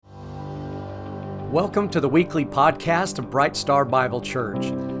Welcome to the weekly podcast of Bright Star Bible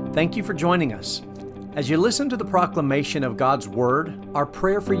Church. Thank you for joining us. As you listen to the proclamation of God's Word, our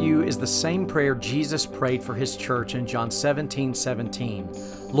prayer for you is the same prayer Jesus prayed for His church in John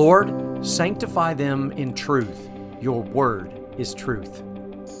 17:17. Lord, sanctify them in truth. Your Word is truth.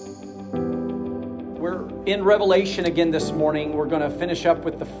 We're in Revelation again this morning. We're going to finish up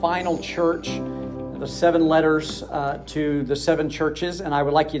with the final church, the 7 letters to the 7 churches, and I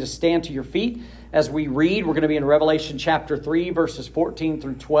would like you to stand to your feet as we read. We're going to be in Revelation chapter 3, verses 14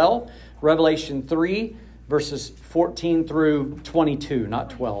 through 12. Revelation 3, verses 14 through 22, not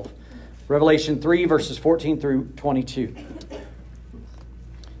 12. Revelation 3, verses 14 through 22.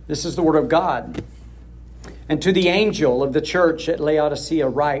 This is the Word of God. And to the angel of the church at Laodicea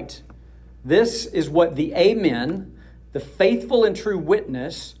write, this is what the Amen, the faithful and true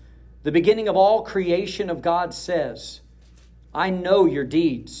witness, the beginning of all creation of God says, I know your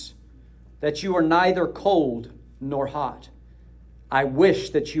deeds, that you are neither cold nor hot. I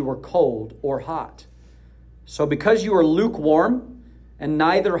wish that you were cold or hot. So because you are lukewarm and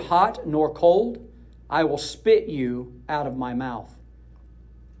neither hot nor cold, I will spit you out of my mouth.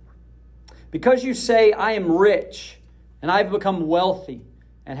 Because you say, I am rich and I have become wealthy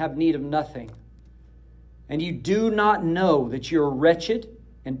and have need of nothing, and you do not know that you are wretched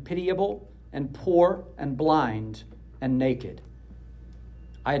and pitiable and poor and blind and naked.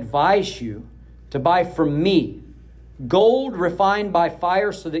 I advise you to buy from me gold refined by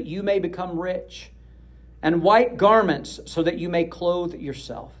fire so that you may become rich, and white garments so that you may clothe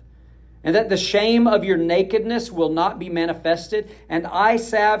yourself, and that the shame of your nakedness will not be manifested, and eye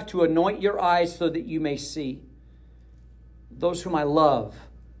salve to anoint your eyes so that you may see. Those whom I love,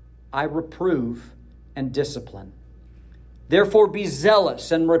 I reprove and discipline. Therefore be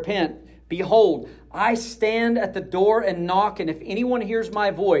zealous and repent. Behold, I stand at the door and knock, and if anyone hears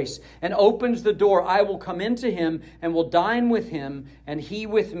my voice and opens the door, I will come into him and will dine with him, and he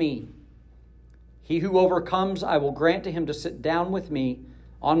with me. He who overcomes, I will grant to him to sit down with me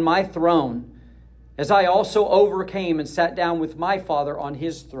on my throne, as I also overcame and sat down with my Father on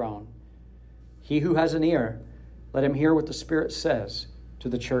his throne. He who has an ear, let him hear what the Spirit says to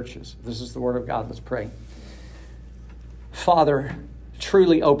the churches. This is the word of God. Let's pray. Father,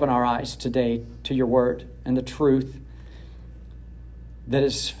 truly open our eyes today to your word and the truth that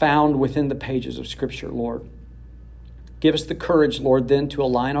is found within the pages of Scripture, Lord. Give us the courage, Lord, then to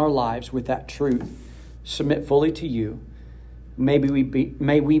align our lives with that truth, submit fully to you. May we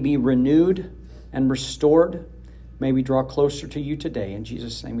be renewed and restored. May we draw closer to you today. In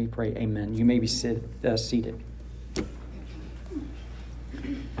Jesus' name we pray, amen. You may be seated.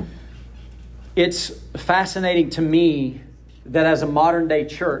 It's fascinating to me that as a modern day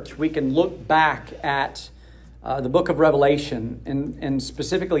church, we can look back at the book of Revelation and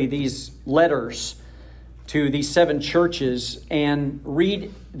specifically these letters to these 7 churches and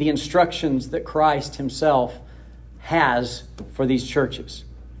read the instructions that Christ himself has for these churches.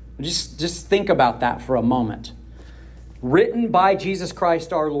 Just think about that for a moment. Written by Jesus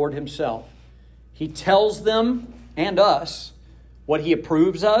Christ our Lord himself. He tells them and us what he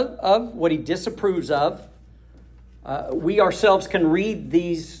approves of, what he disapproves of. We ourselves can read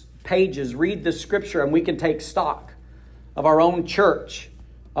these pages, read the Scripture, and we can take stock of our own church,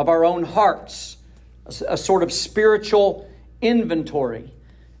 of our own hearts, a sort of spiritual inventory.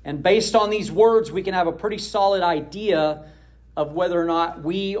 And based on these words, we can have a pretty solid idea of whether or not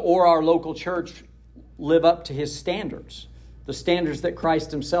we or our local church live up to his standards, the standards that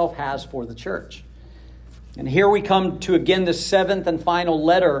Christ himself has for the church. And here we come to, again, the 7th and final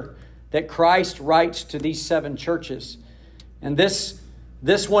letter that Christ writes to these 7 churches. And this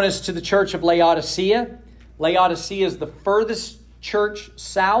one is to the church of Laodicea. Laodicea is the furthest church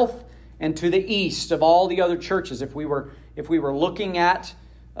south and to the east of all the other churches. If we were looking at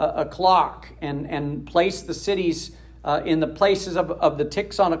a clock and place the cities in the places of the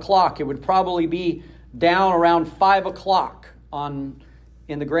ticks on a clock, it would probably be down around 5 o'clock in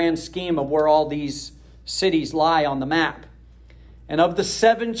the grand scheme of where all these cities lie on the map. And of the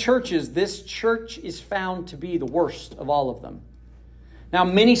 7 churches, this church is found to be the worst of all of them. Now,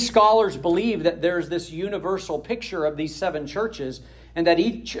 many scholars believe that there's this universal picture of these 7 churches, and that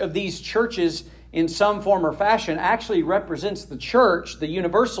each of these churches, in some form or fashion, actually represents the church, the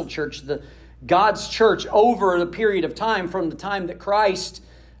universal church, God's church, over the period of time, from the time that Christ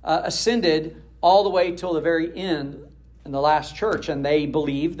ascended all the way till the very end in the last church. And they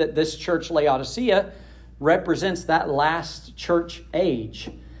believe that this church, Laodicea, represents that last church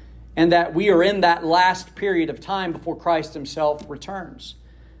age, and that we are in that last period of time before Christ himself returns.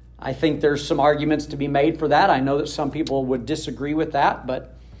 I think there's some arguments to be made for that. I know that some people would disagree with that,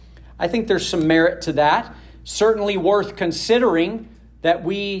 but I think there's some merit to that. Certainly worth considering that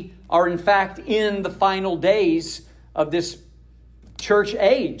we are in fact in the final days of this church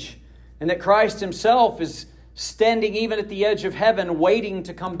age, and that Christ himself is standing even at the edge of heaven waiting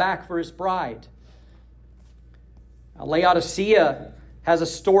to come back for his bride. Now, Laodicea has a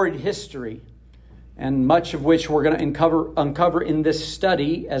storied history, and much of which we're going to uncover in this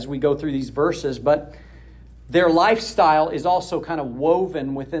study as we go through these verses. But their lifestyle is also kind of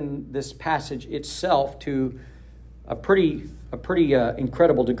woven within this passage itself to a pretty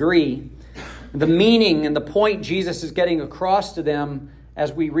incredible degree. The meaning and the point Jesus is getting across to them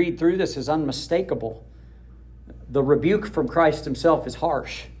as we read through this is unmistakable. The rebuke from Christ himself is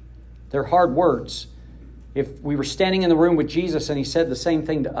harsh. They're hard words. If we were standing in the room with Jesus and he said the same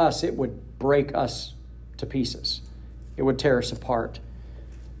thing to us, it would break us to pieces. It would tear us apart.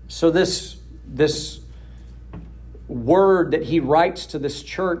 So this word that he writes to this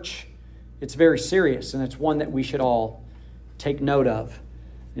church, it's very serious, and it's one that we should all take note of.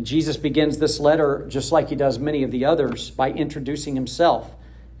 And Jesus begins this letter, just like he does many of the others, by introducing himself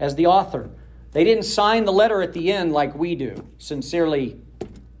as the author. They didn't sign the letter at the end like we do. Sincerely,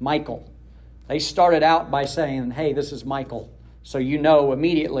 Michael. They started out by saying, hey, this is Michael. So you know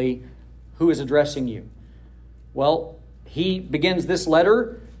immediately who is addressing you. Well, he begins this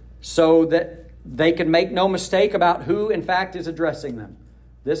letter so that they can make no mistake about who, in fact, is addressing them.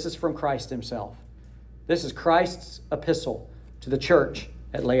 This is from Christ himself. This is Christ's epistle to the church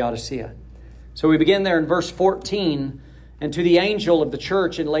at Laodicea. So we begin there in verse 14. And to the angel of the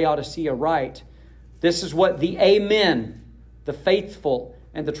church in Laodicea write, this is what the Amen, the faithful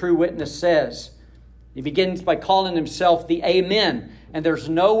and the true witness says. He begins by calling himself the Amen. And there's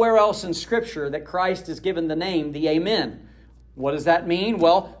nowhere else in Scripture that Christ is given the name the Amen. What does that mean?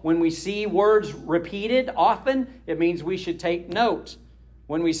 Well, when we see words repeated often, it means we should take note.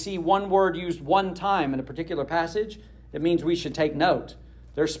 When we see one word used one time in a particular passage, it means we should take note.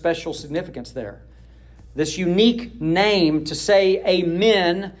 There's special significance there. This unique name to say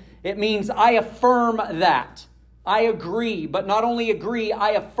amen, it means I affirm that. I agree, but not only agree,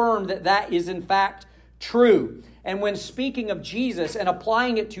 I affirm that that is in fact true. And when speaking of Jesus and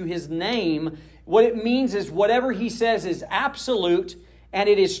applying it to his name, what it means is whatever he says is absolute, and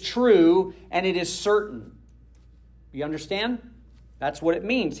it is true, and it is certain. You understand? That's what it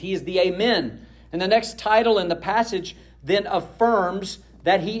means. He is the Amen. And the next title in the passage then affirms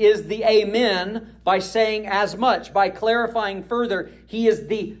that he is the Amen by saying as much, by clarifying further, he is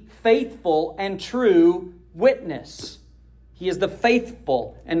the faithful and true witness. He is the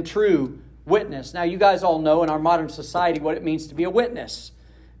faithful and true witness. Now, you guys all know in our modern society what it means to be a witness.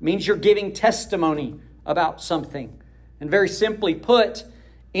 It means you're giving testimony about something. And very simply put,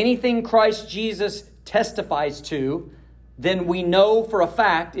 anything Christ Jesus testifies to, then we know for a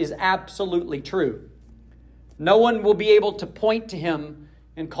fact is absolutely true. No one will be able to point to him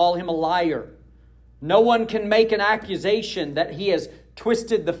and call him a liar. No one can make an accusation that he has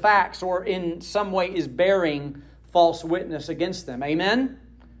twisted the facts or in some way is bearing false witness against them. Amen?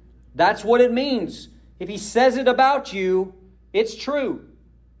 That's what it means. If he says it about you, it's true.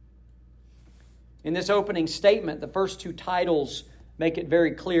 In this opening statement, the first two titles make it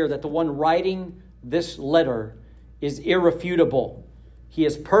very clear that the one writing this letter is irrefutable. He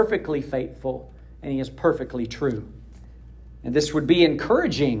is perfectly faithful and he is perfectly true. And this would be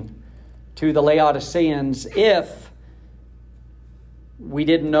encouraging to the Laodiceans if we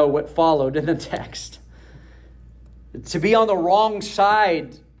didn't know what followed in the text. To be on the wrong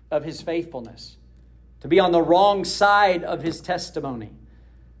side of his faithfulness, to be on the wrong side of his testimony,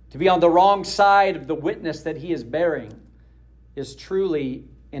 to be on the wrong side of the witness that he is bearing is truly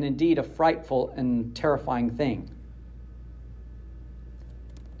and indeed a frightful and terrifying thing.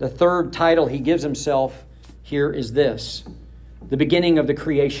 The third title he gives himself here is this: the beginning of the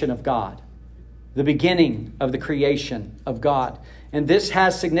creation of God. The beginning of the creation of God. And this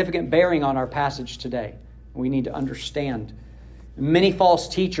has significant bearing on our passage today. We need to understand. Many false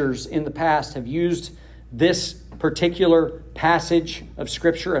teachers in the past have used this particular passage of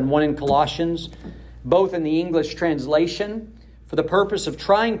Scripture and one in Colossians, both in the English translation, for the purpose of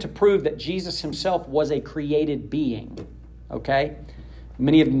trying to prove that Jesus himself was a created being. Okay?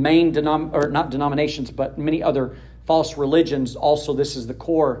 Many of the main not denominations, but many other false religions, also this is the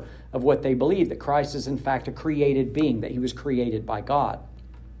core of what they believe, that Christ is in fact a created being, that he was created by God.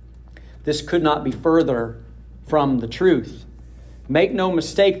 This could not be further from the truth. Make no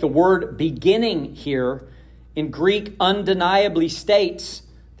mistake, the word beginning here in Greek undeniably states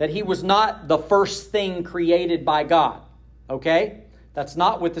that he was not the first thing created by God. Okay? That's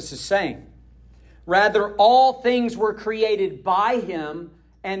not what this is saying. Rather, all things were created by him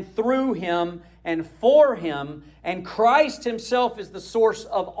and through Him and for Him, and Christ Himself is the source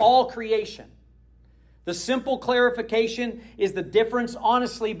of all creation. The simple clarification is the difference,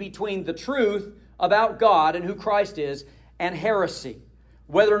 honestly, between the truth about God and who Christ is and heresy.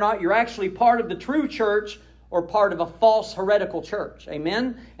 Whether or not you're actually part of the true church or part of a false heretical church.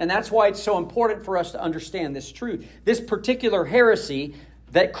 Amen? And that's why it's so important for us to understand this truth. This particular heresy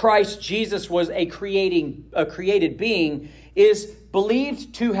that Christ Jesus was a created being is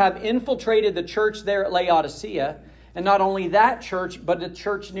believed to have infiltrated the church there at Laodicea. And not only that church, but a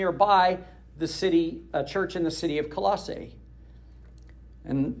church nearby, a church in the city of Colossae.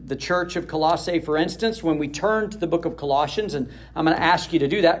 And the church of Colossae, for instance, when we turn to the book of Colossians, and I'm going to ask you to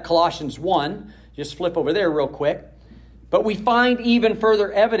do that, Colossians 1, just flip over there real quick. But we find even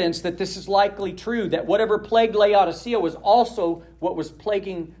further evidence that this is likely true, that whatever plagued Laodicea was also what was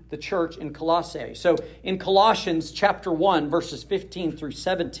plaguing the church in Colossae. So in Colossians chapter 1, verses 15 through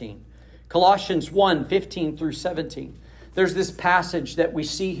 17, Colossians 1, 15 through 17, there's this passage that we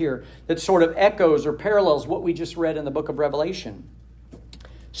see here that sort of echoes or parallels what we just read in the book of Revelation.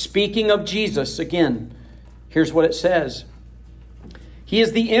 Speaking of Jesus, again, here's what it says. He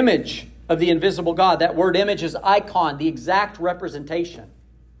is the image of the invisible God. That word image is icon, the exact representation.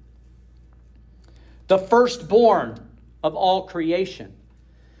 The firstborn of all creation.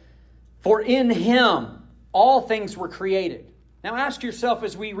 For in Him all things were created. Now ask yourself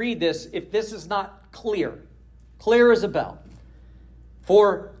as we read this, if this is not clear. Clear as a bell.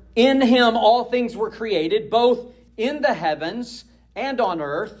 For in Him all things were created, both in the heavens and on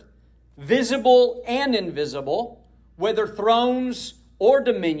earth, visible and invisible, whether thrones or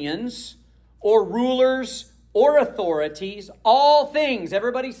dominions, or rulers or authorities, all things,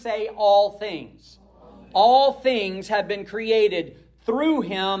 everybody say all things. All things have been created through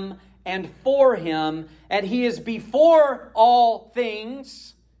Him and for Him, and He is before all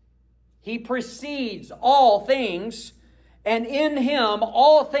things. He precedes all things, and in Him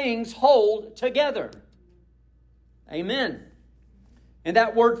all things hold together. Amen. And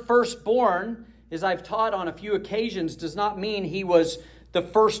that word firstborn, as I've taught on a few occasions, does not mean He was the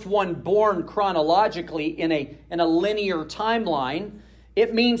first one born chronologically in a linear timeline.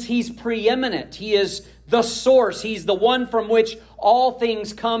 It means He's preeminent. He is the source. He's the one from which all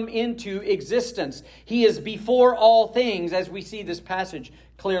things come into existence. He is before all things, as we see this passage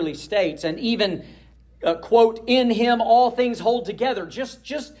clearly states. And even, quote, in Him all things hold together.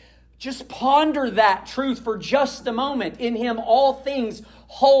 Just ponder that truth for just a moment. In Him all things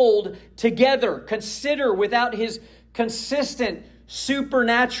hold together. Consider without His consistent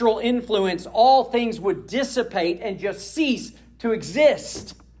supernatural influence, all things would dissipate and just cease to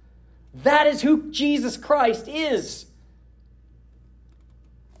exist. That is who Jesus Christ is.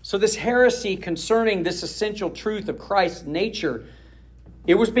 So this heresy concerning this essential truth of Christ's nature,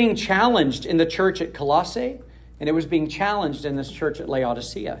 it was being challenged in the church at Colossae, and it was being challenged in this church at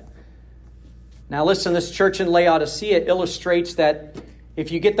Laodicea. Now listen, this church in Laodicea illustrates that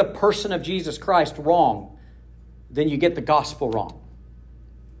if you get the person of Jesus Christ wrong, then you get the gospel wrong.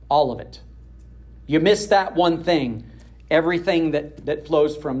 All of it. You miss that one thing, everything that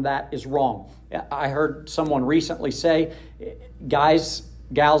flows from that is wrong. I heard someone recently say, guys,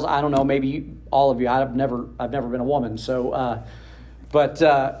 gals, I don't know, maybe all of you, I've never been a woman, so but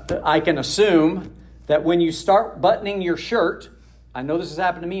I can assume that when you start buttoning your shirt, I know this has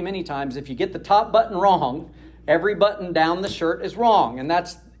happened to me many times, if you get the top button wrong, every button down the shirt is wrong. And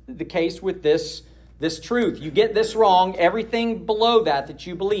that's the case with this truth. You get this wrong, everything below that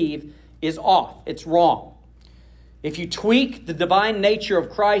you believe is off. It's wrong. If you tweak the divine nature of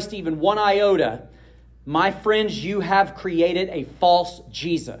Christ even one iota, my friends, you have created a false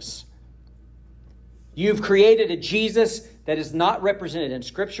Jesus. You've created a Jesus that is not represented in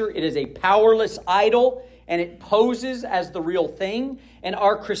Scripture. It is a powerless idol, and it poses as the real thing. And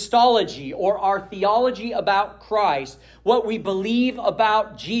our Christology, or our theology about Christ, what we believe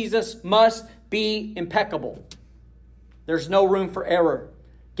about Jesus, must be impeccable. There's no room for error.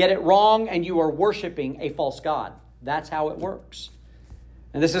 Get it wrong and you are worshiping a false god. That's how it works.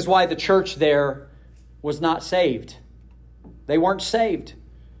 And this is why the church there was not saved. They weren't saved.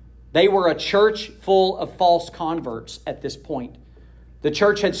 They were a church full of false converts at this point. The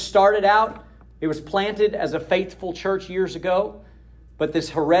church had started out, it was planted as a faithful church years ago, but this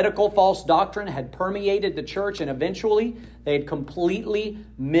heretical false doctrine had permeated the church, and eventually they had completely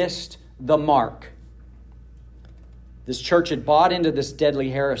missed the mark. This church had bought into this deadly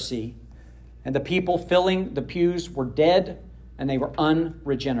heresy, and the people filling the pews were dead and they were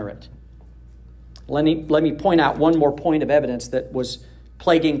unregenerate. Let me point out one more point of evidence that was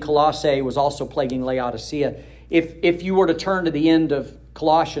plaguing Colossae, was also plaguing Laodicea. If you were to turn to the end of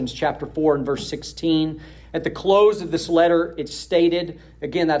Colossians chapter 4 and verse 16. At the close of this letter, it's stated,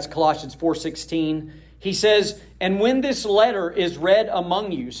 again, that's Colossians 4:16. He says, and when this letter is read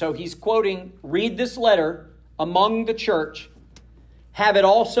among you, so he's quoting, read this letter among the church, have it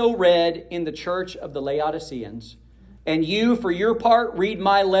also read in the church of the Laodiceans. And you, for your part, read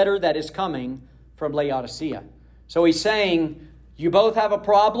my letter that is coming from Laodicea. So he's saying, you both have a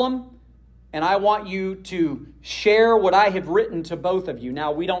problem, and I want you to share what I have written to both of you.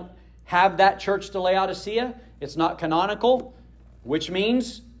 Now, we don't have that church to Laodicea. It's not canonical, which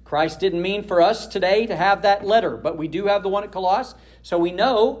means Christ didn't mean for us today to have that letter. But we do have the one at Colossae. So we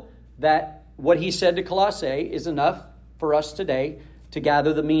know that what he said to Colossae is enough for us today to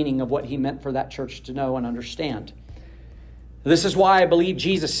gather the meaning of what he meant for that church to know and understand. This is why I believe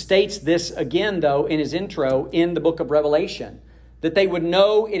Jesus states this again, though, in his intro in the book of Revelation, that they would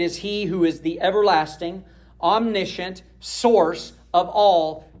know it is he who is the everlasting, omniscient source of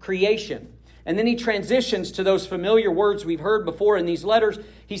all creation. And then he transitions to those familiar words we've heard before in these letters.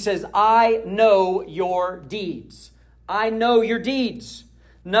 He says, I know your deeds. I know your deeds.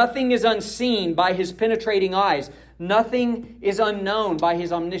 Nothing is unseen by his penetrating eyes. Nothing is unknown by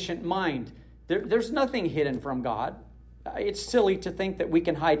his omniscient mind. There's nothing hidden from God. It's silly to think that we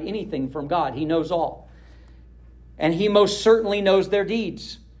can hide anything from God. He knows all. And he most certainly knows their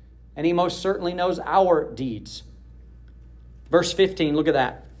deeds. And he most certainly knows our deeds. Verse 15, look at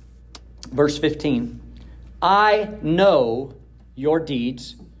that. Verse 15. I know your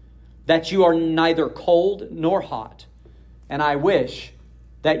deeds, that you are neither cold nor hot. And I wish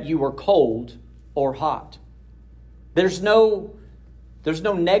that you were cold or hot. There's no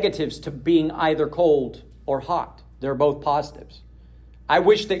negatives to being either cold or hot. They're both positives. I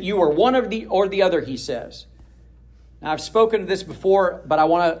wish that you were one of the or the other, he says. Now, I've spoken to this before, but I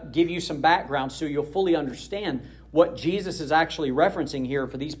want to give you some background so you'll fully understand what Jesus is actually referencing here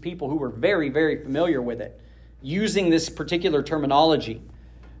for these people who were very, very familiar with it, using this particular terminology.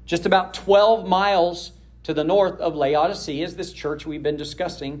 Just about 12 miles to the north of Laodicea is this church we've been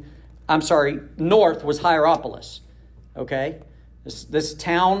discussing. North was Hierapolis. Okay? This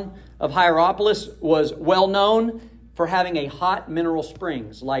town of Hierapolis was well known for having a hot mineral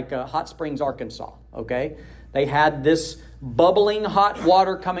springs, like Hot Springs, Arkansas. Okay? They had this bubbling hot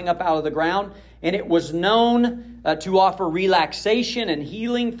water coming up out of the ground, and it was known to offer relaxation and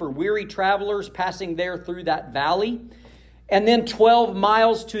healing for weary travelers passing there through that valley. And then 12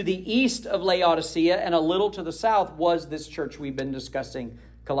 miles to the east of Laodicea and a little to the south was this church we've been discussing,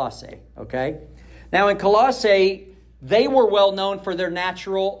 Colossae. Okay? Now in Colossae, they were well known for their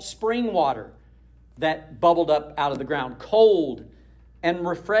natural spring water that bubbled up out of the ground. Cold and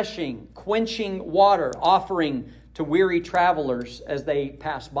refreshing, quenching water, offering to weary travelers as they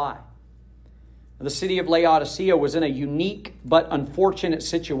pass by. The city of Laodicea was in a unique but unfortunate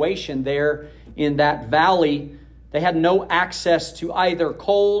situation there in that valley. They had no access to either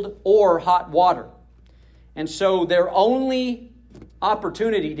cold or hot water. And so their only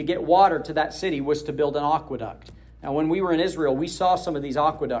opportunity to get water to that city was to build an aqueduct. Now, when we were in Israel, we saw some of these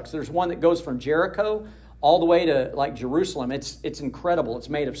aqueducts. There's one that goes from Jericho all the way to like Jerusalem. It's incredible. It's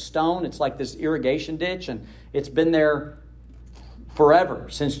made of stone. It's like this irrigation ditch, and it's been there forever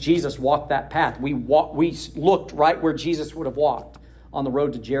since Jesus walked that path. We looked right where Jesus would have walked on the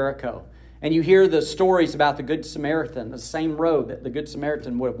road to Jericho. And you hear the stories about the Good Samaritan, the same road that the Good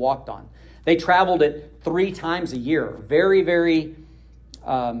Samaritan would have walked on. They traveled it 3 times a year. Very, very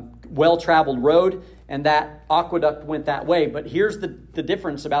well-traveled road, and that aqueduct went that way. But here's the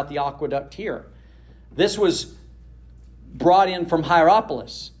difference about the aqueduct here. This was brought in from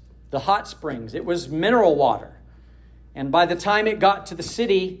Hierapolis, the hot springs. It was mineral water. And by the time it got to the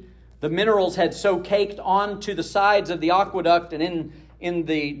city, the minerals had so caked onto the sides of the aqueduct and in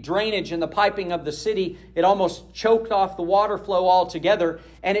the drainage and the piping of the city, it almost choked off the water flow altogether.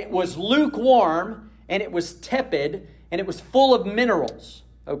 And it was lukewarm, and it was tepid, and it was full of minerals.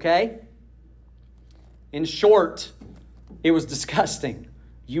 Okay? In short, it was disgusting.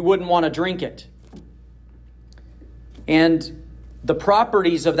 You wouldn't want to drink it. And the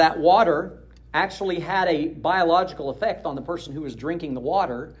properties of that water actually had a biological effect on the person who was drinking the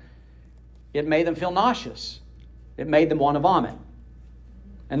water. It made them feel nauseous. It made them want to vomit.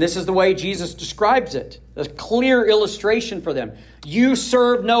 And this is the way Jesus describes it. A clear illustration for them. You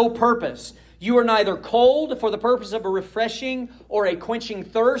serve no purpose. You are neither cold for the purpose of a refreshing or a quenching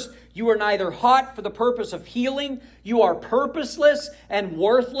thirst. You are neither hot for the purpose of healing. You are purposeless and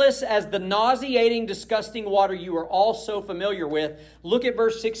worthless as the nauseating, disgusting water you are all so familiar with. Look at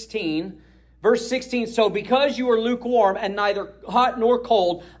verse 16. Verse 16, so because you are lukewarm and neither hot nor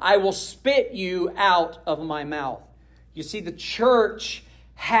cold, I will spit you out of my mouth. You see, the church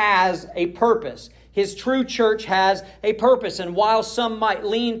has a purpose. His true church has a purpose. And while some might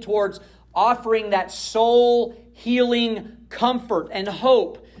lean towards offering that soul healing comfort and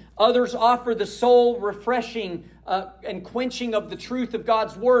hope, others offer the soul refreshing and quenching of the truth of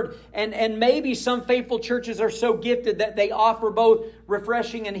God's Word. And maybe some faithful churches are so gifted that they offer both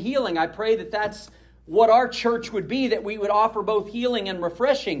refreshing and healing. I pray that that's what our church would be, that we would offer both healing and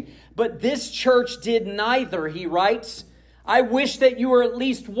refreshing. But this church did neither, he writes. I wish that you were at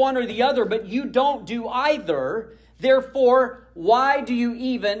least one or the other, but you don't do either. Therefore, why do you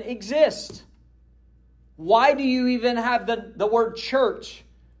even exist? Why do you even have the word church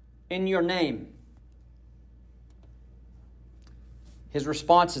in your name? His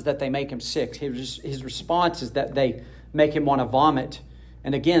response is that they make him sick. His response is that they make him want to vomit.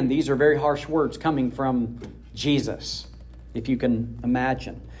 And again, these are very harsh words coming from Jesus, if you can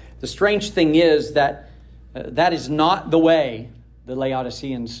imagine. The strange thing is that that is not the way the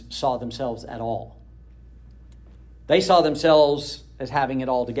Laodiceans saw themselves at all. They saw themselves as having it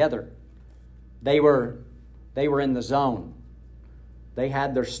all together. They were in the zone. They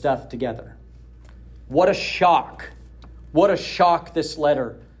had their stuff together. What a shock. What a shock this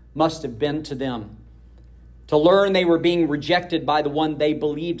letter must have been to them. To learn they were being rejected by the one they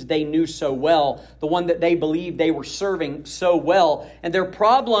believed they knew so well, the one that they believed they were serving so well. And their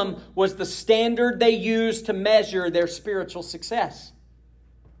problem was the standard they used to measure their spiritual success.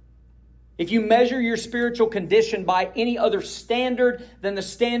 If you measure your spiritual condition by any other standard than the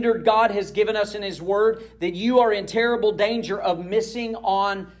standard God has given us in His Word, then you are in terrible danger of missing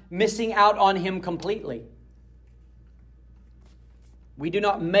out on Him completely. We do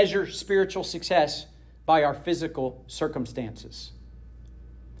not measure spiritual success by our physical circumstances.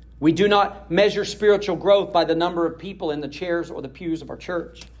 We do not measure spiritual growth by the number of people in the chairs or the pews of our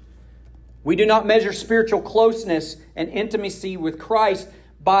church. We do not measure spiritual closeness and intimacy with Christ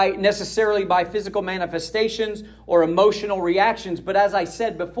necessarily by physical manifestations or emotional reactions. But as I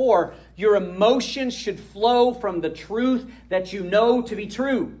said before, your emotions should flow from the truth that you know to be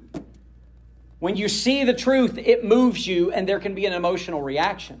true. When you see the truth, it moves you and there can be an emotional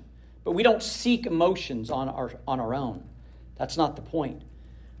reaction. But we don't seek emotions on our own. That's not the point.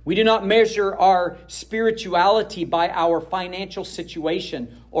 We do not measure our spirituality by our financial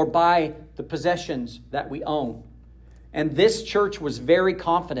situation or by the possessions that we own. And this church was very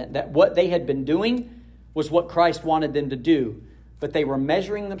confident that what they had been doing was what Christ wanted them to do. But they were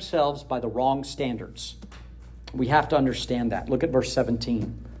measuring themselves by the wrong standards. We have to understand that. Look at verse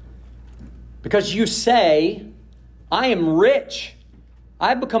 17. Because you say, I am rich.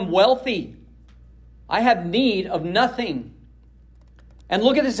 I've become wealthy. I have need of nothing. And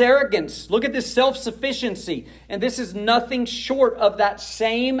look at this arrogance. Look at this self-sufficiency. And this is nothing short of that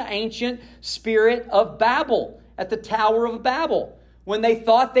same ancient spirit of Babel at the Tower of Babel. When they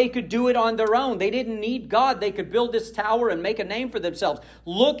thought they could do it on their own. They didn't need God. They could build this tower and make a name for themselves.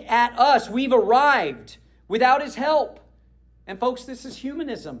 Look at us. We've arrived without His help. And folks, this is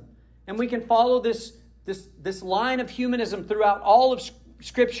humanism. And we can follow this line of humanism throughout all of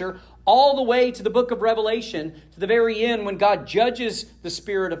Scripture, all the way to the book of Revelation, to the very end when God judges the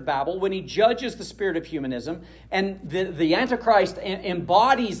spirit of Babel, when He judges the spirit of humanism, and the Antichrist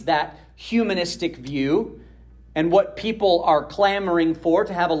embodies that humanistic view and what people are clamoring for,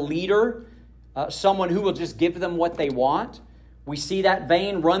 to have a leader, someone who will just give them what they want. We see that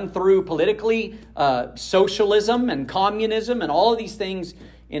vein run through politically, socialism and communism and all of these things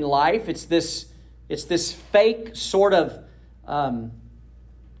in life. It's this fake sort of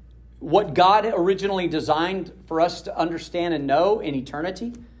what God originally designed for us to understand and know in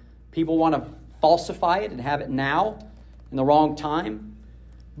eternity. People want to falsify it and have it now in the wrong time.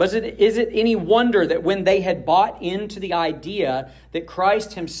 But is it any wonder that when they had bought into the idea that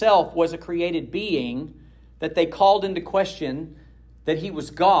Christ Himself was a created being, that they called into question that He was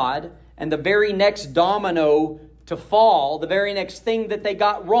God, and the very next domino to fall, the very next thing that they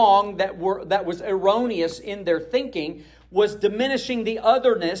got wrong that was erroneous in their thinking, was diminishing the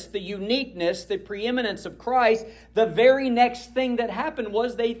otherness, the uniqueness, the preeminence of Christ. The very next thing that happened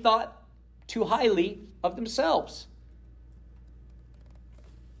was they thought too highly of themselves.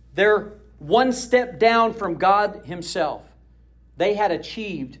 They're one step down from God Himself. They had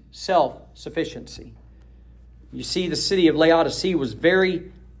achieved self-sufficiency. You see, the city of Laodicea was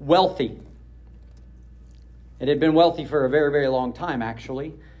very wealthy. It had been wealthy for a very, very long time,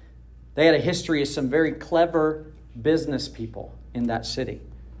 actually. They had a history of some very clever business people in that city.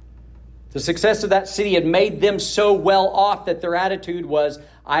 The success of that city had made them so well off that their attitude was,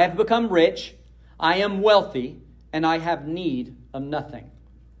 I have become rich, I am wealthy, and I have need of nothing.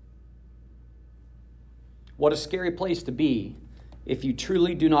 What a scary place to be if you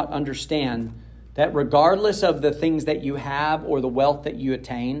truly do not understand that regardless of the things that you have or the wealth that you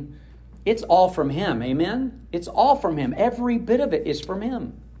attain, it's all from Him. Amen? It's all from Him. Every bit of it is from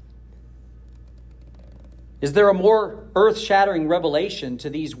Him. Is there a more earth-shattering revelation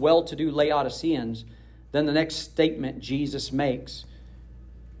to these well-to-do Laodiceans than the next statement Jesus makes,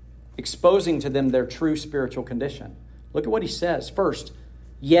 exposing to them their true spiritual condition? Look at what He says. First,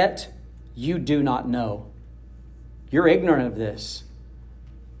 yet you do not know. You're ignorant of this.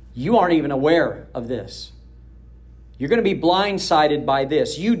 You aren't even aware of this. You're going to be blindsided by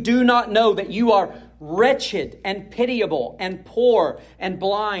this. You do not know that you are wretched and pitiable and poor and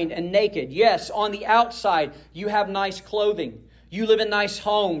blind and naked. Yes, on the outside, you have nice clothing. You live in nice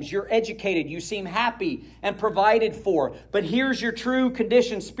homes. You're educated. You seem happy and provided for. But here's your true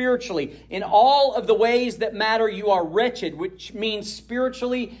condition spiritually. In all of the ways that matter, you are wretched, which means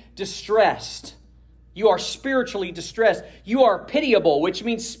spiritually distressed. You are spiritually distressed. You are pitiable, which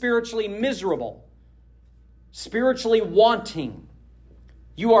means spiritually miserable. Spiritually wanting.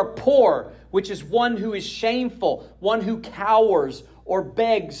 You are poor, which is one who is shameful, one who cowers or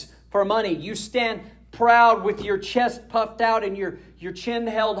begs for money. You stand proud with your chest puffed out and your chin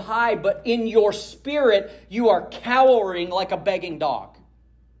held high, but in your spirit, you are cowering like a begging dog.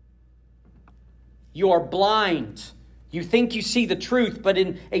 You are blind. You think you see the truth, but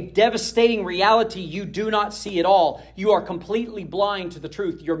in a devastating reality, you do not see it all. You are completely blind to the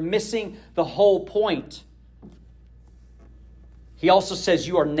truth. You're missing the whole point. He also says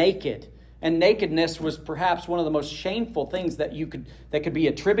you are naked. And nakedness was perhaps one of the most shameful things that could be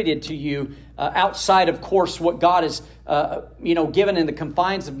attributed to you outside, of course, what God has given in the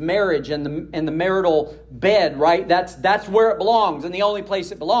confines of marriage and the marital bed. Right? That's where it belongs and the only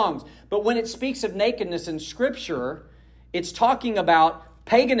place it belongs. But when it speaks of nakedness in Scripture, it's talking about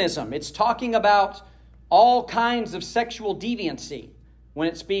paganism. It's talking about all kinds of sexual deviancy. When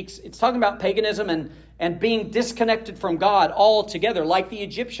it speaks, it's talking about paganism and being disconnected from God altogether, like the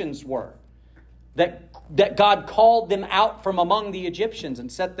Egyptians were. That God called them out from among the Egyptians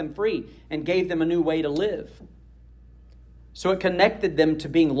and set them free and gave them a new way to live. So it connected them to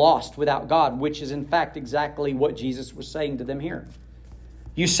being lost without God, which is in fact exactly what Jesus was saying to them here.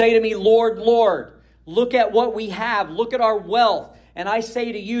 You say to me, Lord, Lord, look at what we have. Look at our wealth. And I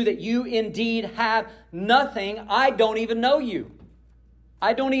say to you that you indeed have nothing. I don't even know you.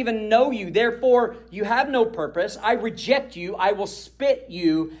 I don't even know you. Therefore, you have no purpose. I reject you. I will spit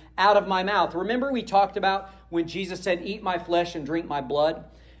you out of my mouth. Remember we talked about when Jesus said, eat my flesh and drink my blood?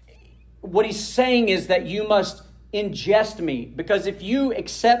 What He's saying is that you must ingest me. Because if you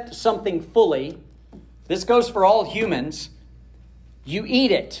accept something fully, this goes for all humans, you eat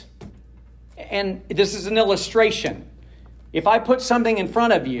it. And this is an illustration. If I put something in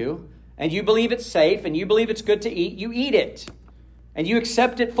front of you and you believe it's safe and you believe it's good to eat, you eat it. And you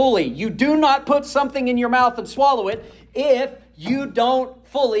accept it fully. You do not put something in your mouth and swallow it if you don't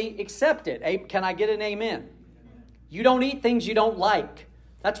fully accept it. Can I get an amen? You don't eat things you don't like.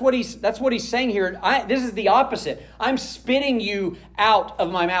 That's what he's saying here. This is the opposite. I'm spitting you out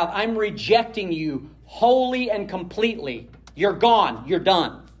of my mouth. I'm rejecting you wholly and completely. You're gone. You're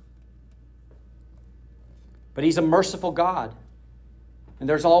done. But He's a merciful God. And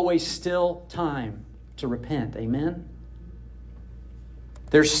there's always still time to repent. Amen?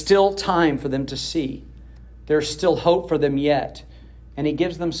 There's still time for them to see. There's still hope for them yet. And He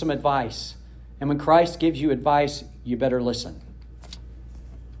gives them some advice. And when Christ gives you advice, you better listen.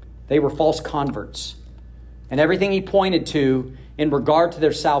 They were false converts. And everything He pointed to in regard to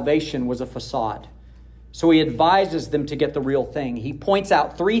their salvation was a facade. So He advises them to get the real thing. He points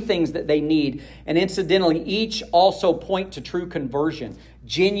out 3 things that they need. And incidentally, each also point to true conversion.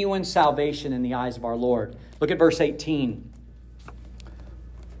 Genuine salvation in the eyes of our Lord. Look at verse 18.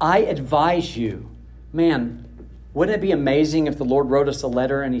 I advise you. Man, wouldn't it be amazing if the Lord wrote us a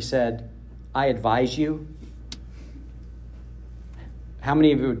letter and He said, I advise you? How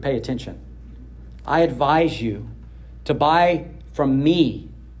many of you would pay attention? I advise you to buy from me.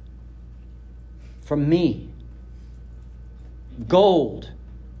 From me. Gold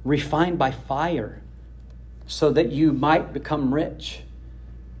refined by fire so that you might become rich.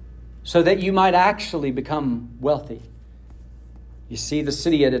 So that you might actually become wealthy. You see, the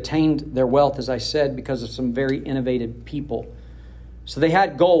city had attained their wealth, as I said, because of some very innovative people. So they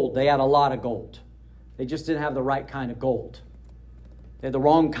had gold. They had a lot of gold. They just didn't have the right kind of gold. They had the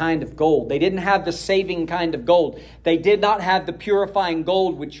wrong kind of gold. They didn't have the saving kind of gold. They did not have the purifying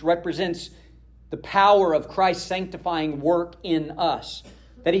gold, which represents the power of Christ's sanctifying work in us.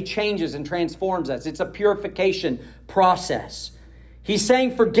 That He changes and transforms us. It's a purification process. He's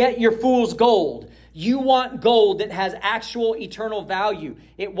saying, forget your fool's gold. You want gold that has actual eternal value.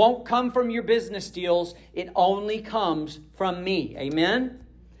 It won't come from your business deals. It only comes from me. Amen?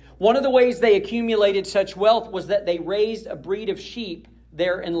 One of the ways they accumulated such wealth was that they raised a breed of sheep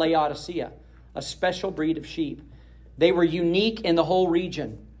there in Laodicea, a special breed of sheep. They were unique in the whole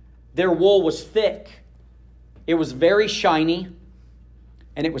region. Their wool was thick. It was very shiny,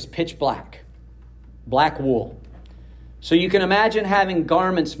 and it was pitch black. Black wool. So you can imagine having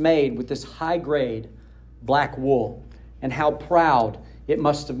garments made with this high-grade black wool, and how proud it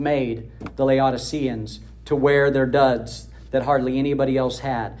must have made the Laodiceans to wear their duds that hardly anybody else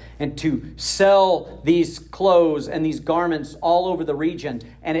had, and to sell these clothes and these garments all over the region,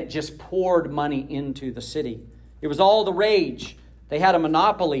 and it just poured money into the city. It was all the rage. They had a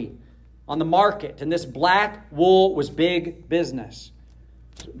monopoly on the market, and this black wool was big business.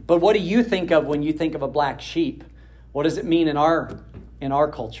 But what do you think of when you think of a black sheep? What does it mean in our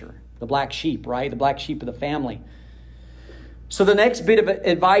culture? The black sheep, right? The black sheep of the family. So the next bit of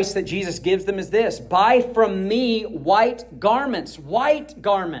advice that Jesus gives them is this: buy from me white garments,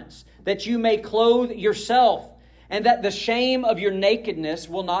 that you may clothe yourself, and that the shame of your nakedness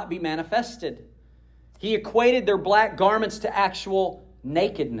will not be manifested. He equated their black garments to actual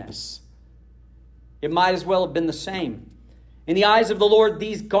nakedness. It might as well have been the same. In the eyes of the Lord,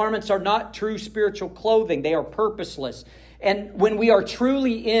 these garments are not true spiritual clothing. They are purposeless. And when we are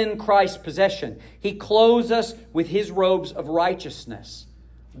truly in Christ's possession, He clothes us with His robes of righteousness,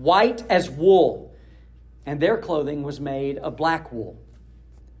 white as wool. And their clothing was made of black wool.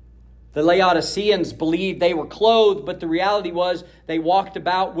 The Laodiceans believed they were clothed, but the reality was they walked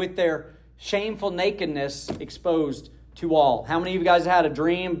about with their shameful nakedness exposed to all. How many of you guys had a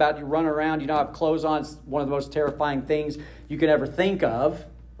dream about you running around, you don't have clothes on? It's one of the most terrifying things you could ever think of,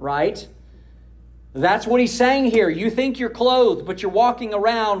 right? That's what he's saying here. You think you're clothed, but you're walking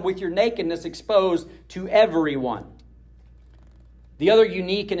around with your nakedness exposed to everyone. The other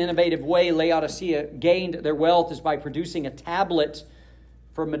unique and innovative way Laodicea gained their wealth is by producing a tablet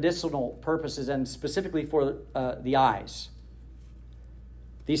for medicinal purposes, and specifically for the eyes.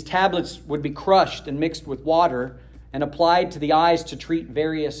 These tablets would be crushed and mixed with water and applied to the eyes to treat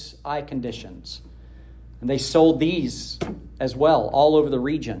various eye conditions. And they sold these as well all over the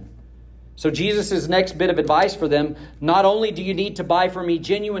region. So Jesus' next bit of advice for them: not only do you need to buy from me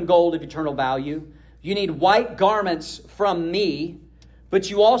genuine gold of eternal value, you need white garments from me, but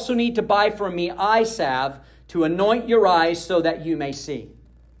you also need to buy from me eye salve to anoint your eyes so that you may see.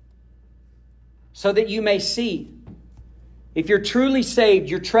 So that you may see. If you're truly saved,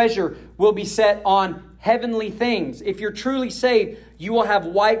 your treasure will be set on heavenly things. If you're truly saved, you will have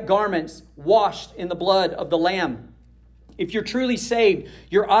white garments washed in the blood of the Lamb. If you're truly saved,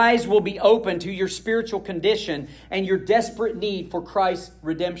 your eyes will be open to your spiritual condition and your desperate need for Christ's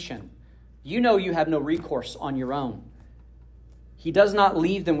redemption. You know you have no recourse on your own. He does not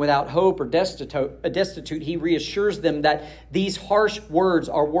leave them without hope or destitute. He reassures them that these harsh words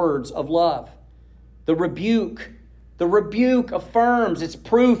are words of love. The rebuke affirms, it's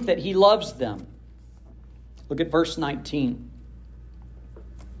proof that He loves them. Look at verse 19.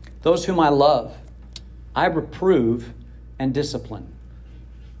 Those whom I love, I reprove and discipline.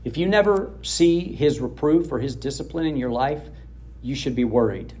 If you never see His reproof or His discipline in your life, you should be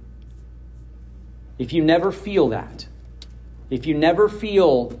worried. If you never feel that, if you never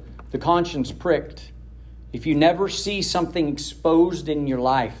feel the conscience pricked, if you never see something exposed in your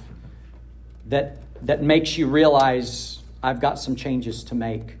life that makes you realize, I've got some changes to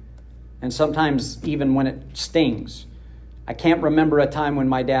make. And sometimes even when it stings. I can't remember a time when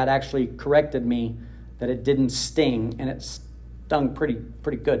my dad actually corrected me that it didn't sting, and it stung pretty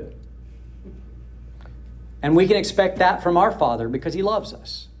good. And we can expect that from our Father because He loves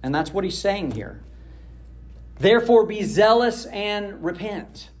us. And that's what He's saying here. Therefore, be zealous and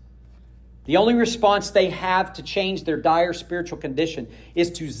repent. The only response they have to change their dire spiritual condition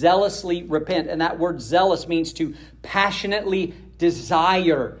is to zealously repent. And that word zealous means to passionately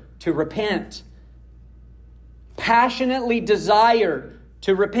desire to repent. Passionately desire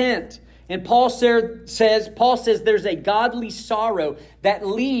to repent. And Paul says there's a godly sorrow that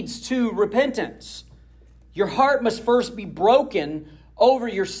leads to repentance. Your heart must first be broken over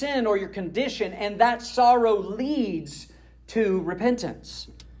your sin or your condition, and that sorrow leads to repentance.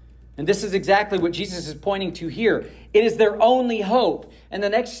 And this is exactly what Jesus is pointing to here. It is their only hope. And the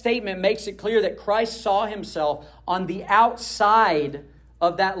next statement makes it clear that Christ saw Himself on the outside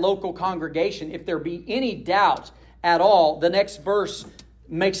of that local congregation. If there be any doubt at all, the next verse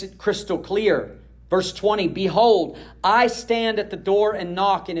makes it crystal clear. Verse 20, behold, I stand at the door and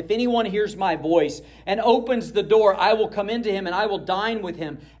knock, and if anyone hears my voice and opens the door, I will come into him and I will dine with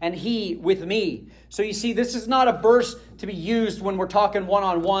him and he with me. So you see, this is not a verse to be used when we're talking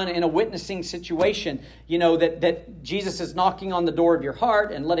one-on-one in a witnessing situation. You know, that Jesus is knocking on the door of your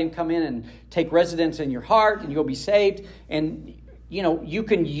heart and let him come in and take residence in your heart and you'll be saved. And you know, you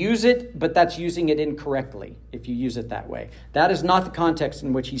can use it, but that's using it incorrectly if you use it that way. That is not the context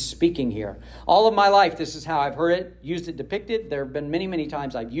in which he's speaking here. All of my life, this is how I've heard it, used it, depicted. There have been many, many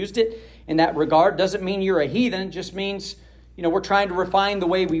times I've used it in that regard. Doesn't mean you're a heathen. It just means, you know, we're trying to refine the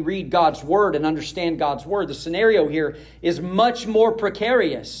way we read God's word and understand God's word. The scenario here is much more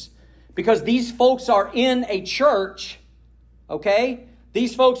precarious because these folks are in a church, okay?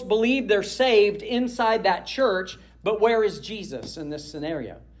 These folks believe they're saved inside that church. But where is Jesus in this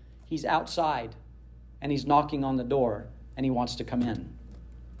scenario? He's outside and he's knocking on the door and he wants to come in.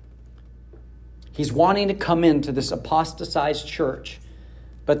 He's wanting to come into this apostatized church,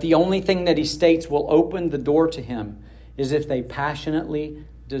 but the only thing that he states will open the door to him is if they passionately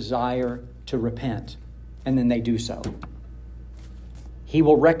desire to repent, and then they do so. He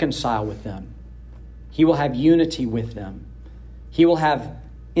will reconcile with them. He will have unity with them. He will have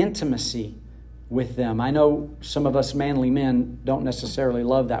intimacy with them. I know some of us manly men don't necessarily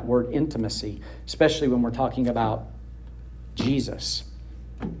love that word intimacy, especially when we're talking about Jesus.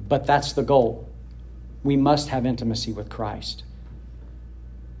 But that's the goal. We must have intimacy with Christ.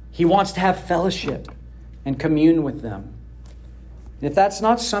 He wants to have fellowship and commune with them. And if that's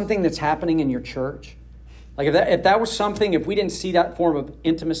not something that's happening in your church, like if that was something, if we didn't see that form of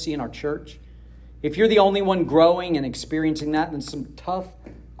intimacy in our church, if you're the only one growing and experiencing that, then some tough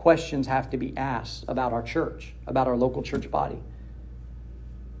questions have to be asked about our church, about our local church body.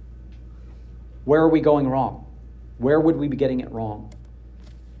 Where are we going wrong? Where would we be getting it wrong?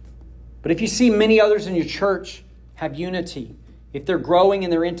 But if you see many others in your church have unity, if they're growing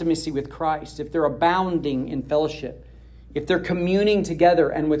in their intimacy with Christ, if they're abounding in fellowship, if they're communing together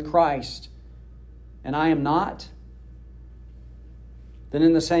and with Christ, and I am not, then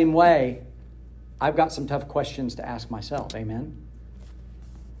in the same way, I've got some tough questions to ask myself. Amen?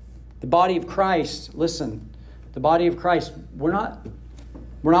 The body of Christ, listen, the body of Christ, we're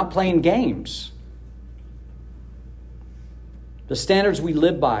not playing games. The standards we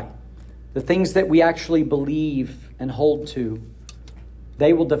live by, the things that we actually believe and hold to,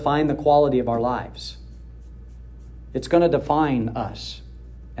 they will define the quality of our lives. It's going to define us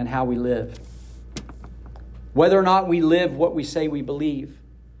and how we live. Whether or not we live what we say we believe,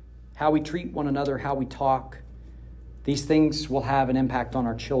 how we treat one another, how we talk, these things will have an impact on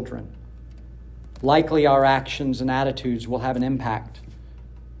our children. Likely our actions and attitudes will have an impact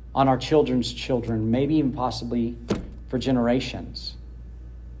on our children's children, maybe even possibly for generations.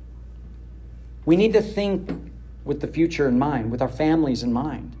 We need to think with the future in mind, with our families in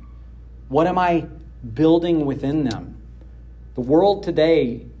mind. What am I building within them? The world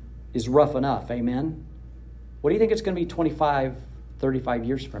today is rough enough, amen? What do you think it's going to be 25, 35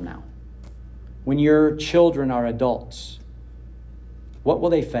 years from now? When your children are adults, what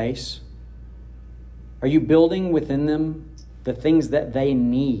will they face? Are you building within them the things that they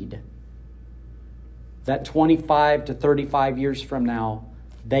need? That 25 to 35 years from now,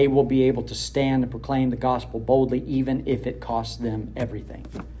 they will be able to stand and proclaim the gospel boldly, even if it costs them everything.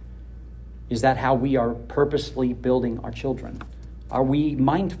 Is that how we are purposefully building our children? Are we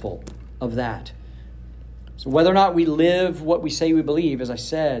mindful of that? So whether or not we live what we say we believe, as I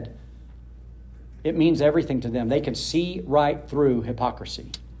said, it means everything to them. They can see right through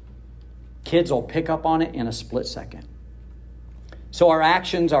hypocrisy. Kids will pick up on it in a split second. So our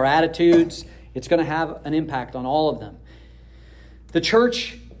actions, our attitudes, it's going to have an impact on all of them. The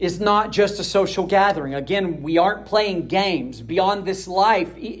church is not just a social gathering. Again, we aren't playing games beyond this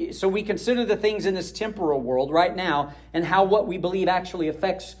life. So we consider the things in this temporal world right now and how what we believe actually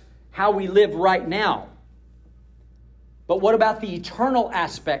affects how we live right now. But what about the eternal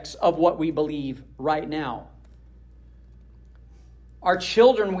aspects of what we believe right now? Our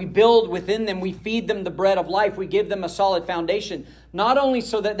children, we build within them, we feed them the bread of life, we give them a solid foundation, not only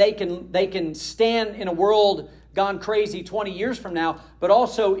so that they can stand in a world gone crazy 20 years from now, but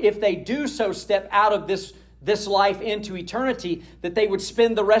also if they do so step out of this life into eternity, that they would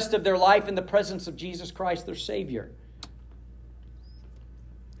spend the rest of their life in the presence of Jesus Christ, their Savior.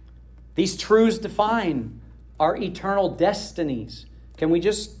 These truths define our eternal destinies. Can we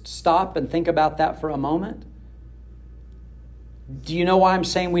just stop and think about that for a moment? Do you know why I'm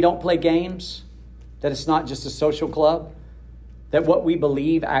saying we don't play games? That it's not just a social club? That what we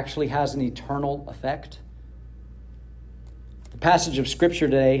believe actually has an eternal effect? passage of Scripture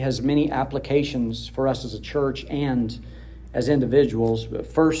today has many applications for us as a church and as individuals. But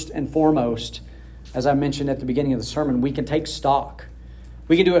first and foremost, as I mentioned at the beginning of the sermon, we can take stock.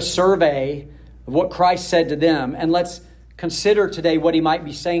 We can do a survey of what Christ said to them, and let's consider today what He might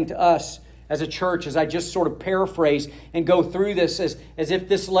be saying to us as a church, as I just sort of paraphrase and go through this as if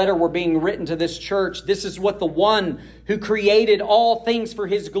this letter were being written to this church. This is what the one who created all things for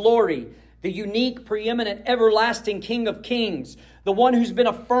His glory, the unique, preeminent, everlasting King of Kings, the one who's been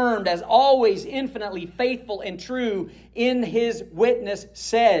affirmed as always infinitely faithful and true in His witness,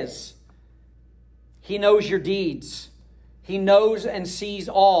 says. He knows your deeds. He knows and sees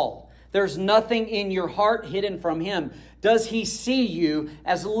all. There's nothing in your heart hidden from Him. Does He see you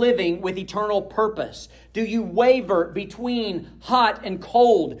as living with eternal purpose? Do you waver between hot and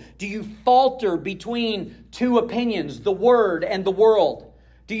cold? Do you falter between two opinions, the Word and the world?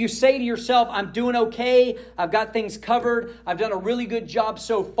 Do you say to yourself, I'm doing okay, I've got things covered, I've done a really good job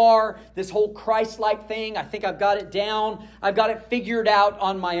so far, this whole Christ-like thing, I think I've got it down, I've got it figured out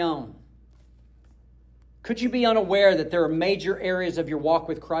on my own? Could you be unaware that there are major areas of your walk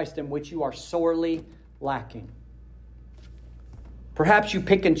with Christ in which you are sorely lacking? Perhaps you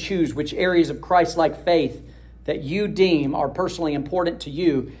pick and choose which areas of Christ-like faith that you deem are personally important to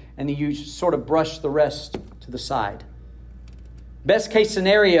you, and you sort of brush the rest to the side. Best case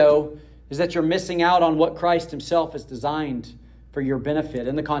scenario is that you're missing out on what Christ Himself has designed for your benefit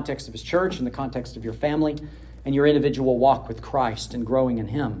in the context of His church, in the context of your family, and your individual walk with Christ and growing in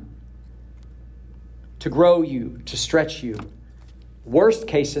Him. To grow you, to stretch you. Worst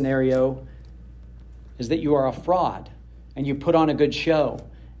case scenario is that you are a fraud and you put on a good show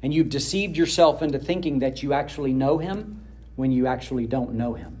and you've deceived yourself into thinking that you actually know Him when you actually don't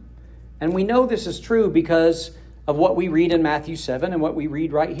know Him. And we know this is true because of what we read in Matthew 7 and what we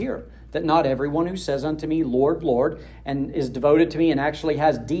read right here. That not everyone who says unto me, Lord, Lord, and is devoted to me and actually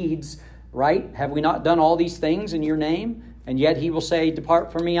has deeds, right? Have we not done all these things in your name? And yet He will say,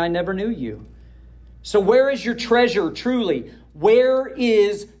 depart from me, I never knew you. So where is your treasure truly? Where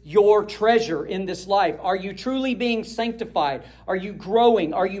is your treasure in this life? Are you truly being sanctified? Are you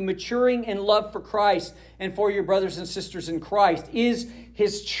growing? Are you maturing in love for Christ and for your brothers and sisters in Christ? Is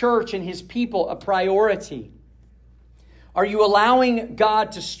His church and His people a priority? Are you allowing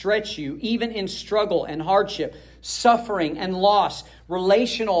God to stretch you even in struggle and hardship, suffering and loss,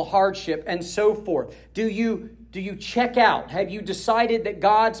 relational hardship, and so forth? Do you check out? Have you decided that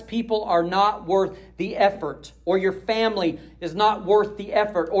God's people are not worth the effort, or your family is not worth the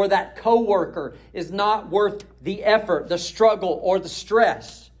effort, or that coworker is not worth the effort, the struggle, or the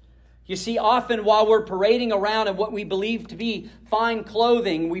stress? You see, often while we're parading around in what we believe to be fine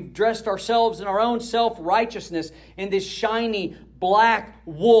clothing, we've dressed ourselves in our own self-righteousness in this shiny black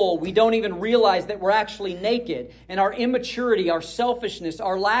wool. We don't even realize that we're actually naked. And our immaturity, our selfishness,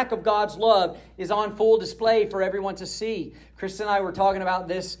 our lack of God's love is on full display for everyone to see. Chris and I were talking about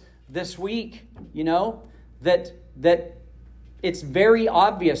this week, that it's very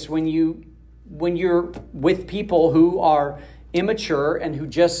obvious when you're with people who are immature and who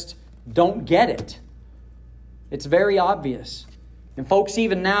just don't get it. It's very obvious. And folks,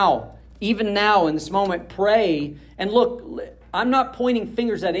 even now in this moment, pray. And look, I'm not pointing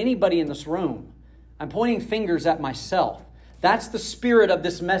fingers at anybody in this room. I'm pointing fingers at myself. That's the spirit of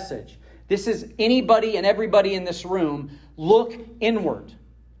this message. This is anybody and everybody in this room. Look inward.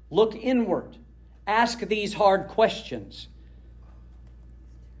 Look inward. Ask these hard questions.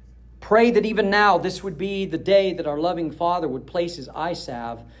 Pray that even now this would be the day that our loving Father would place His eye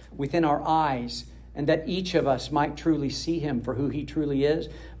salve within our eyes, and that each of us might truly see Him for who He truly is,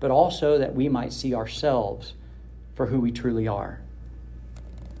 but also that we might see ourselves for who we truly are.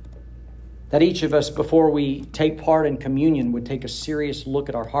 That each of us, before we take part in communion, would take a serious look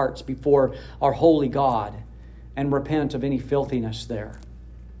at our hearts before our holy God and repent of any filthiness there.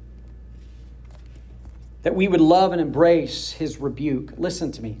 That we would love and embrace His rebuke.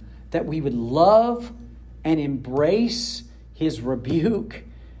 Listen to me. That we would love and embrace His rebuke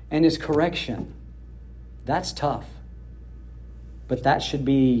and His correction. That's tough. But that should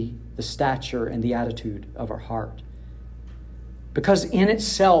be the stature and the attitude of our heart. Because in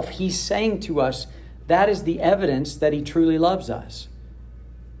itself, He's saying to us, that is the evidence that He truly loves us.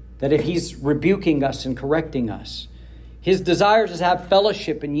 That if He's rebuking us and correcting us, His desire is to have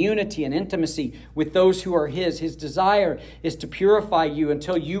fellowship and unity and intimacy with those who are His. His desire is to purify you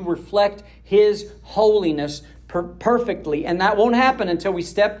until you reflect His holiness perfectly. And that won't happen until we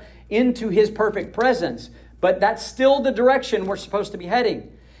step into His perfect presence. But that's still the direction we're supposed to be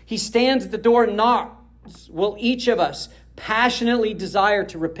heading. He stands at the door and knocks. Will each of us passionately desire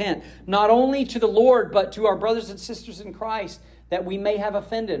to repent, not only to the Lord, but to our brothers and sisters in Christ, that we may have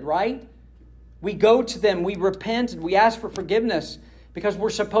offended, right? We go to them, we repent, and we ask for forgiveness because we're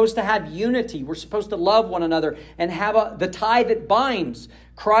supposed to have unity. We're supposed to love one another and have the tie that binds.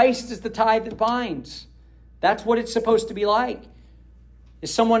 Christ is the tie that binds. That's what it's supposed to be like.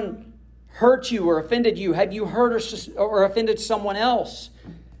 Is someone hurt you or offended you? Have you hurt or offended someone else?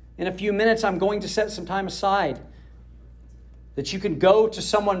 In a few minutes, I'm going to set some time aside that you can go to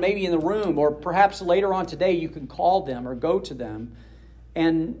someone maybe in the room, or perhaps later on today you can call them or go to them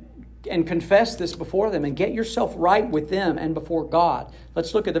and confess this before them and get yourself right with them and before God.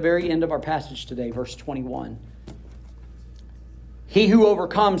 Let's look at the very end of our passage today, verse 21. He who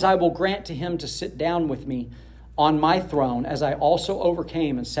overcomes, I will grant to him to sit down with me on my throne, as I also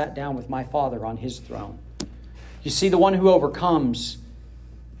overcame and sat down with my Father on his throne. You see, the one who overcomes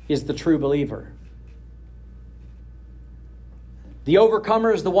is the true believer. The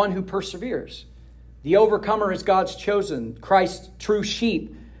overcomer is the one who perseveres. The overcomer is God's chosen, Christ's true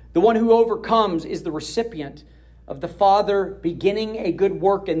sheep. The one who overcomes is the recipient of the Father beginning a good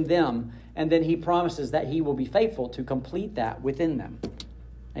work in them, and then he promises that he will be faithful to complete that within them.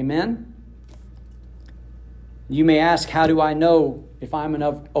 Amen? You may ask, how do I know if I'm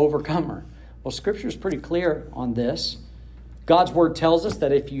an overcomer? Well, Scripture is pretty clear on this. God's Word tells us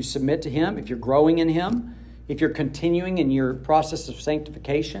that if you submit to Him, if you're growing in Him, if you're continuing in your process of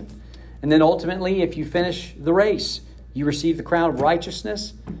sanctification, and then ultimately if you finish the race, you receive the crown of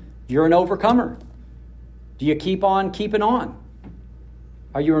righteousness, you're an overcomer. Do you keep on keeping on?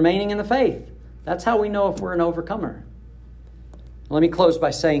 Are you remaining in the faith? That's how we know if we're an overcomer. Let me close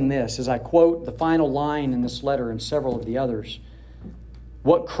by saying this, as I quote the final line in this letter and several of the others.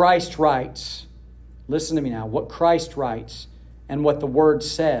 What Christ writes, listen to me now, what Christ writes and what the Word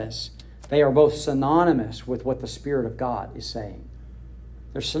says, they are both synonymous with what the Spirit of God is saying.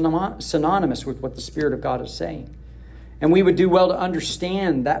 They're synonymous with what the Spirit of God is saying. And we would do well to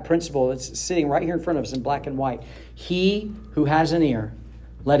understand that principle that's sitting right here in front of us in black and white. He who has an ear,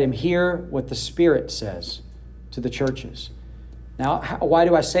 let him hear what the Spirit says to the churches. Now, why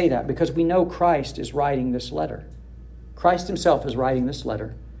do I say that? Because we know Christ is writing this letter. Christ himself is writing this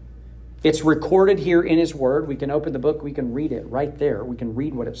letter. It's recorded here in his word. We can open the book. We can read it right there. We can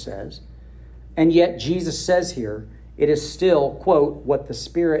read what it says. And yet Jesus says here, it is still, quote, what the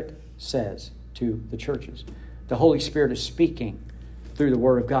Spirit says to the churches. The Holy Spirit is speaking through the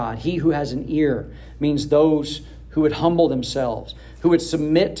Word of God. He who has an ear means those who would humble themselves, who would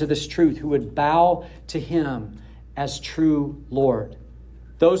submit to this truth, who would bow to Him as true Lord.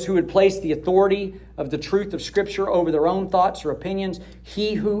 Those who would place the authority of the truth of Scripture over their own thoughts or opinions.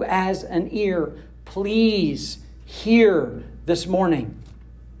 He who has an ear, please hear this morning.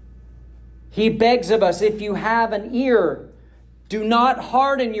 He begs of us, if you have an ear, do not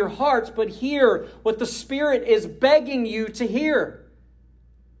harden your hearts, but hear what the Spirit is begging you to hear.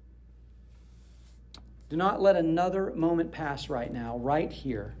 Do not let another moment pass right now, right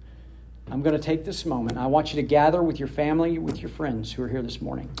here. I'm going to take this moment. I want you to gather with your family, with your friends who are here this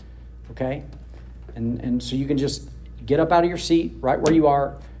morning. Okay? And so you can just get up out of your seat right where you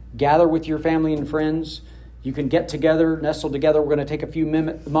are. Gather with your family and friends. You can get together, nestle together. We're going to take a few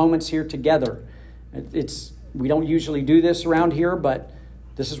moments here together. We don't usually do this around here, but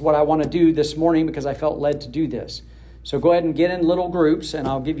this is what I want to do this morning because I felt led to do this. So go ahead and get in little groups, and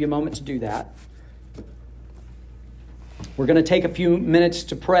I'll give you a moment to do that. We're going to take a few minutes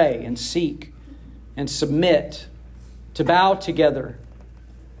to pray and seek and submit, to bow together.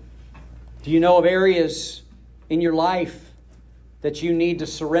 Do you know of areas in your life that you need to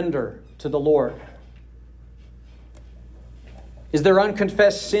surrender to the Lord? Is there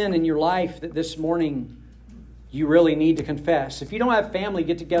unconfessed sin in your life that this morning you really need to confess? If you don't have family,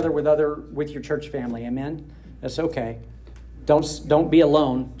 get together with your church family. Amen? That's okay. Don't be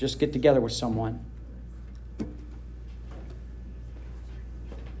alone. Just get together with someone.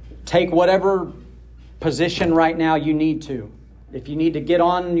 Take whatever position right now you need to. If you need to get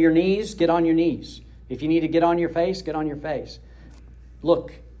on your knees, get on your knees. If you need to get on your face, get on your face.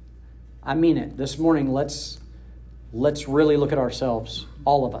 Look, I mean it. This morning, let's really look at ourselves,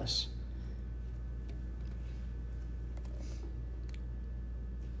 all of us.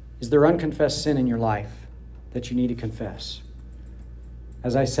 Is there unconfessed sin in your life that you need to confess?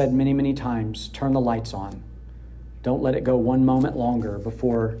 As I said many, many times, turn the lights on. Don't let it go one moment longer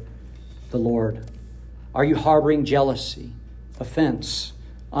before the Lord. Are you harboring jealousy, offense,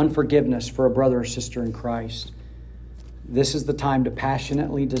 unforgiveness for a brother or sister in Christ? This is the time to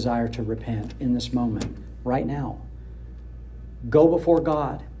passionately desire to repent in this moment, right now. Go before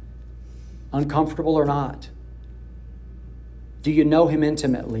God, uncomfortable or not. Do you know Him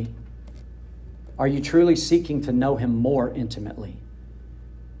intimately? Are you truly seeking to know Him more intimately?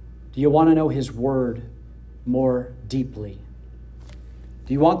 Do you want to know His Word more deeply?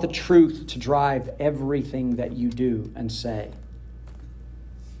 Do you want the truth to drive everything that you do and say?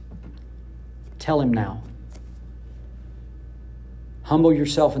 Tell Him now. Humble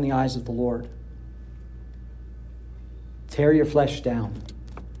yourself in the eyes of the Lord. Tear your flesh down.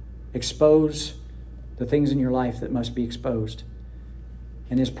 Expose the things in your life that must be exposed.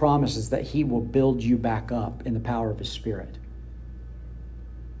 And His promise is that He will build you back up in the power of His Spirit.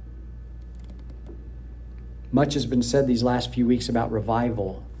 Much has been said these last few weeks about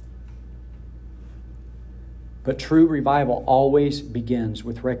revival. But true revival always begins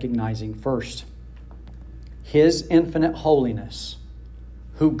with recognizing first His infinite holiness,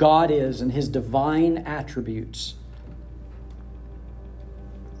 who God is, and His divine attributes.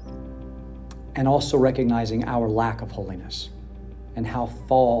 And also recognizing our lack of holiness and how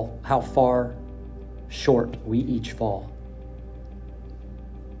far short we each fall.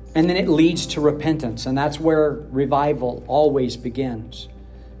 And then it leads to repentance, and that's where revival always begins.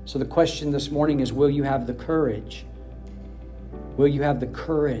 So the question this morning is, will you have the courage? Will you have the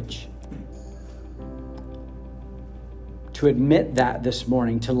courage to admit that this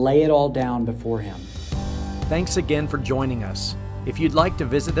morning, to lay it all down before Him? Thanks again for joining us. If you'd like to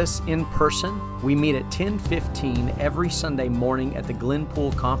visit us in person, we meet at 10:15 every Sunday morning at the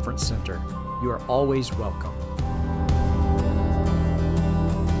Glenpool Conference Center. You are always welcome.